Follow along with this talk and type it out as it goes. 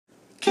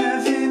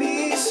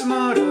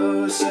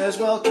Isomoto says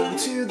welcome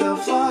to the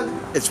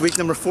vlog. It's week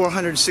number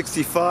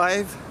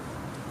 465,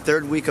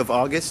 third week of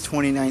August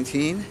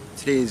 2019.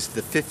 Today is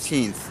the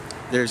 15th.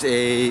 There's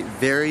a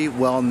very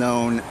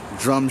well-known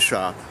drum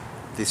shop.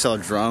 They sell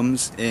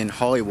drums in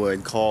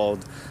Hollywood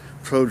called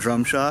Pro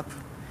Drum Shop.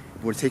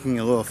 We're taking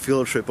a little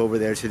field trip over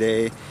there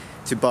today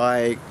to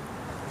buy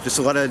just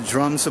a lot of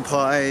drum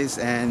supplies,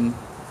 and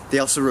they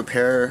also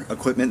repair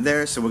equipment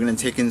there, so we're going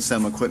to take in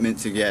some equipment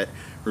to get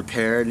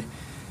repaired.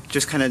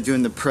 Just kind of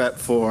doing the prep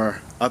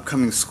for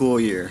upcoming school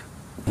year.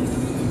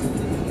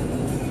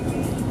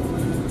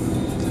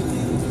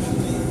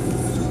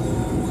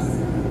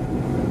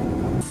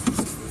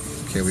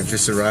 Okay, we've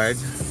just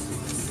arrived.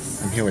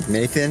 I'm here with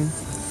Nathan,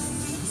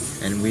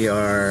 and we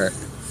are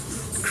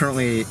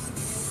currently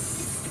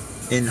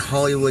in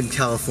Hollywood,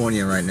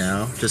 California right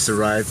now. Just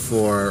arrived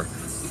for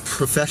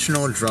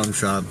Professional Drum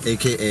Shop,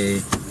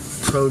 aka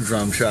Pro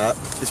Drum Shop.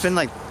 It's been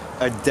like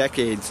a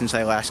decade since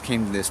I last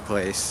came to this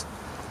place,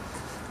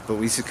 but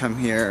we used to come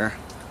here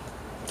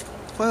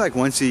probably like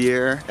once a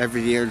year,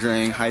 every year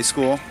during high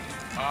school.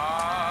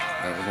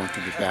 We're going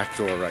through the back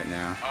door right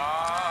now.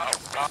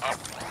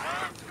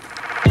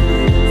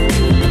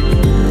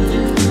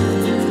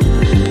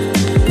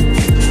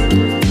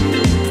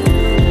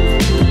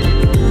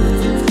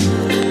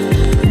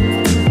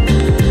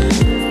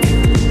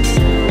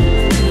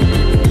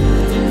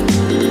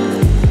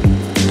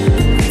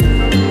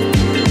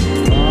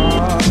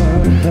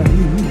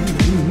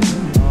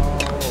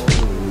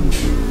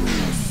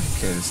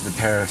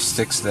 Pair of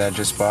sticks that I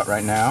just bought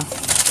right now,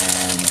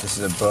 and this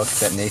is a book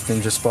that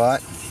Nathan just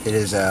bought. It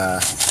is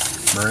a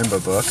marimba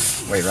book.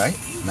 Wait, right?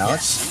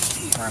 Mallets?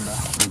 Yeah.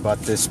 Marimba. We bought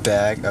this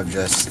bag of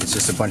it's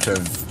just a bunch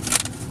of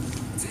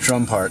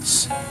drum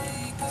parts.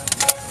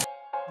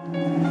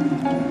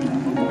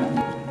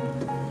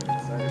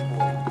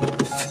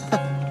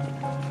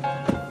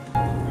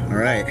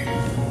 Alright,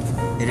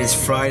 it is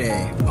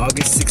Friday,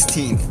 August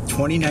 16th,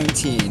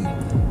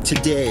 2019.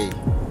 Today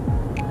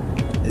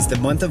is the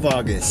month of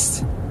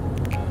August.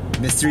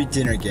 Mystery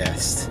dinner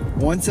guest.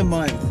 Once a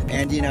month,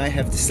 Andy and I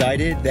have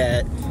decided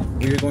that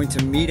we are going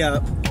to meet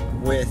up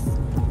with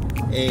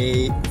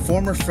a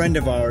former friend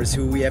of ours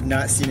who we have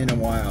not seen in a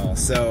while.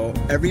 So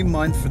every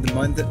month for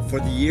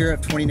the year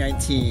of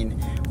 2019,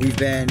 we've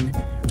been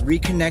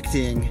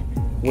reconnecting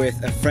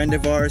with a friend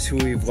of ours who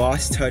we've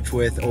lost touch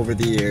with over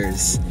the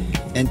years.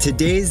 And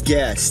today's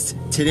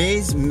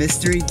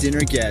mystery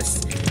dinner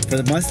guest for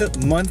the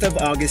month of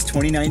August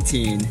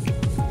 2019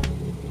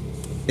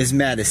 is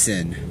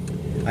Madison.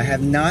 I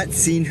have not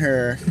seen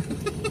her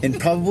in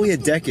probably a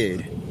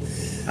decade.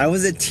 I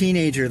was a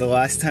teenager the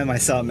last time I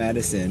saw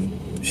Madison.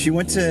 She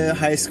went to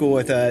high school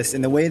with us,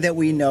 and the way that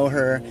we know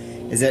her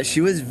is that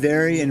she was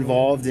very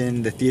involved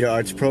in the theater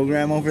arts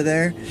program over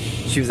there.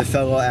 She was a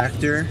fellow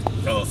actor.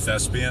 Fellow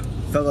thespian?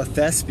 Fellow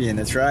thespian,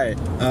 that's right.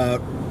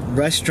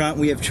 Restaurant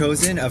we have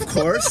chosen, of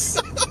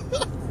course.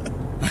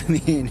 I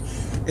mean,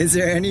 is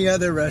there any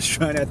other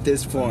restaurant at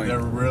this point? There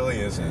really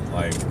isn't.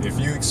 Like, if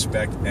you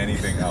expect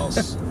anything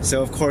else.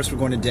 So of course we're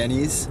going to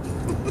Denny's.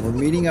 We're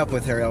meeting up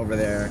with her over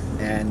there,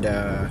 and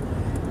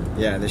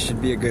yeah, this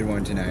should be a good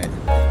one tonight.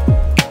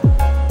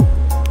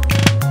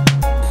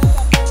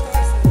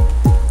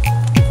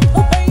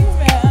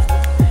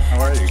 How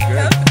are you?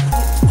 Good?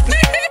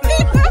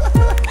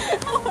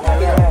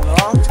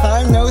 Long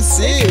time no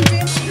see.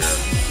 Let's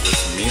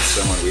meet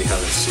someone we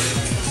haven't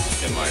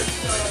seen in like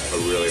a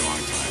really long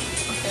time.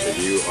 So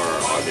you are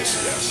our August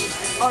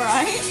guest.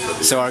 Alright.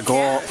 So our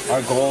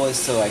goal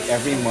is to, like,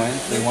 every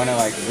month we want to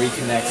like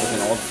reconnect with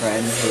an old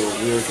friend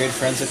who we were good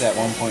friends with at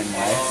one point in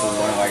life. So we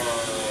want to, like,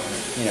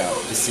 you know,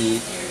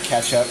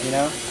 catch up, you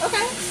know?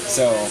 Okay.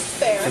 So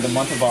fair. For the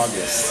month of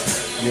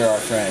August, you're our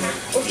friend.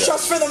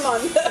 Just for the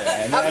month.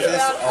 Yeah, and after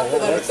that,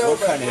 we'll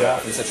cut it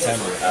off in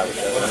September.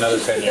 Another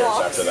 10 years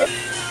after that.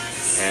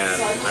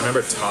 And I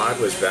remember Todd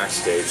was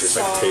backstage, just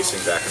like pacing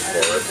back and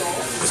forth.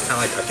 Just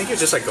kind of like, I think he was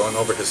just like going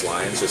over his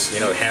lines, just, you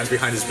know, hands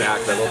behind his back,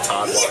 that little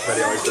Todd walk that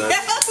he always does.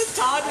 Yeah, the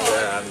Todd walk.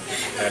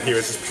 Yeah, and he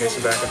was just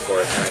pacing back and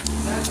forth.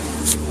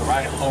 All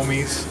right,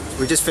 homies.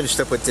 We just finished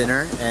up with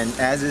dinner, and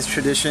as is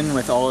tradition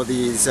with all of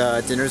these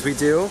dinners we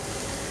do,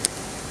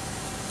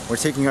 we're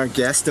taking our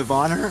guest of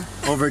honor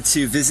over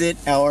to visit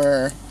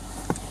our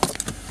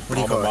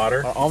Alma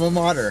mater? Our alma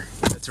mater.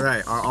 That's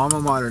right, our alma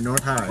mater,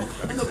 North High.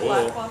 And the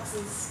black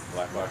boxes.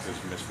 Black boxes,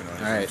 Miss Benoni.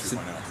 All right, so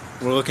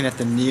we're looking at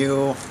the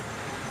new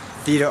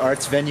theater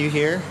arts venue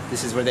here.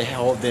 This is where they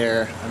hold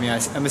their,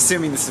 I'm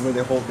assuming this is where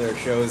they hold their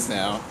shows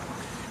now.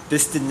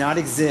 This did not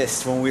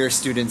exist when we were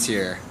students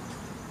here.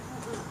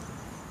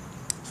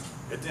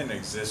 It didn't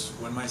exist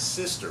when my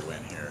sister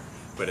went here,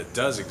 but it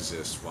does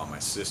exist while my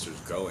sister's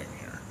going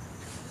here.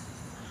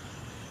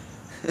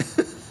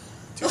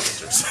 Two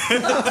sisters.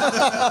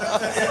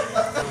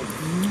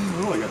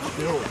 Oh, I got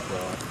chills, bro.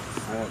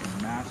 I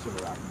have massive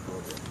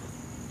arachnophobia.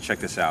 Check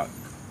this out.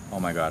 Oh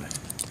my god.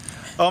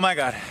 Oh my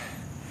god.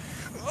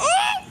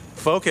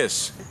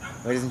 Focus.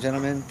 Ladies and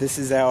gentlemen, this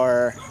is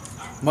our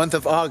month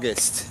of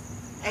August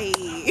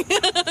Hey.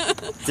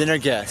 dinner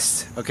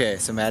guest. Okay,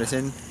 so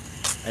Madison,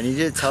 I need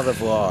you to tell the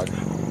vlog.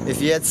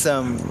 If you had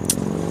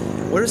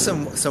what are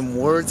some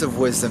words of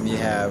wisdom you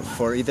have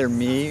for either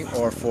me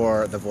or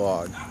for the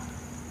vlog?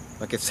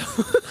 Like if so.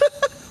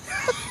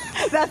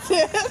 That's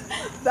it.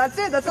 That's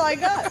it. That's all I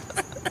got.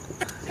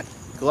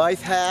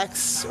 Life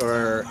hacks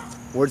or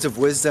words of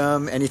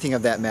wisdom, anything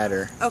of that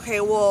matter.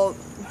 Okay, well,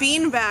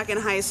 being back in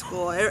high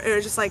school,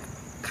 it just like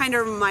kind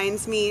of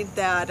reminds me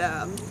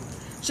that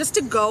just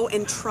to go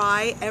and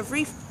try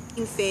every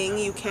thing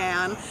you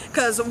can,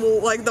 because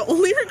like the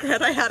only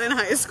regret I had in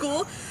high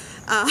school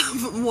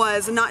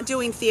was not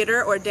doing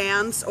theater or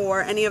dance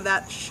or any of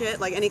that shit,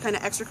 like any kind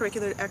of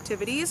extracurricular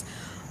activities.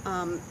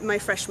 My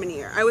freshman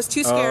year, I was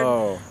too scared.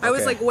 Oh, okay. I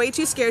was like way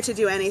too scared to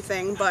do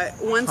anything. But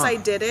once I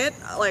did it,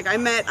 like I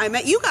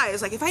met you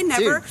guys. Like if I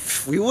never,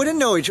 dude, we wouldn't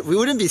know we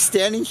wouldn't be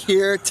standing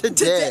here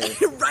today,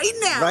 right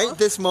now, right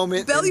this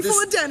moment, belly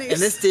full of Denny's, in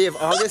this day of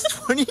August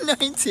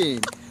 2019.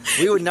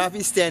 We would not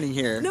be standing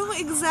here. No,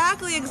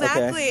 exactly.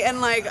 Okay.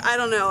 And like, I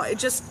don't know,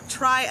 just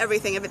try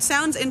everything. If it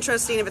sounds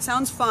interesting, if it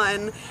sounds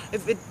fun,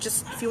 if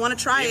you want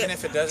to try Even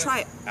if it doesn't, try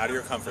it. Out of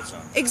your comfort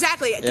zone.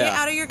 Exactly. Yeah. Get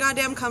out of your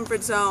goddamn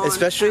comfort zone.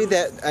 Especially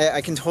that,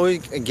 I can totally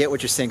get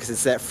what you're saying, because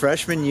it's that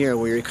freshman year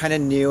where you're kind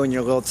of new and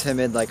you're a little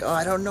timid, like, oh,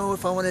 I don't know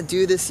if I want to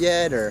do this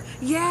yet, or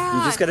yeah.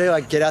 You just got to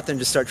like get out there and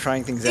just start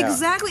trying things out.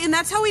 Exactly, and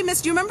that's how we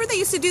missed. Do you remember they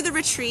used to do the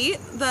retreat,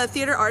 the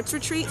theater arts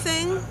retreat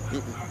thing?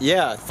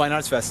 Yeah, Fine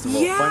Arts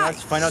Festival. Yeah.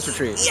 Fine Arts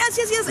Retreat. Yes.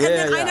 And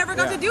then I never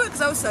got to do it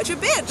because I was such a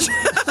bitch.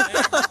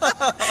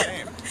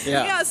 Same.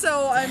 Yeah.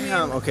 So I mean.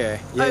 Okay.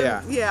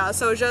 Yeah. Yeah.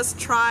 So just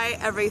try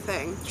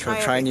everything.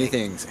 Try new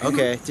things.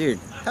 Okay, dude.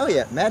 Hell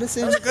yeah,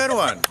 Madison. That's a good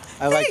one.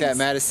 I like that,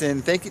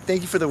 Madison. Thank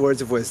you for the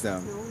words of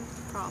wisdom. No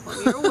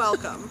problem. You're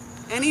welcome.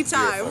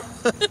 Anytime.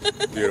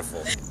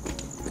 Beautiful.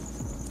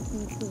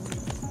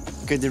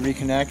 Good to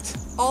reconnect.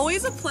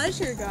 Always a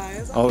pleasure,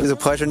 guys. Always a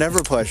pleasure, never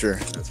a pleasure.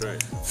 That's right.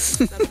 That's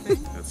a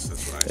thing.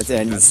 That's right. That's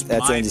Andy's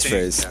my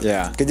phrase. thing,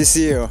 Yeah. Good to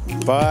see you.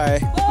 Bye.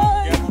 Bye.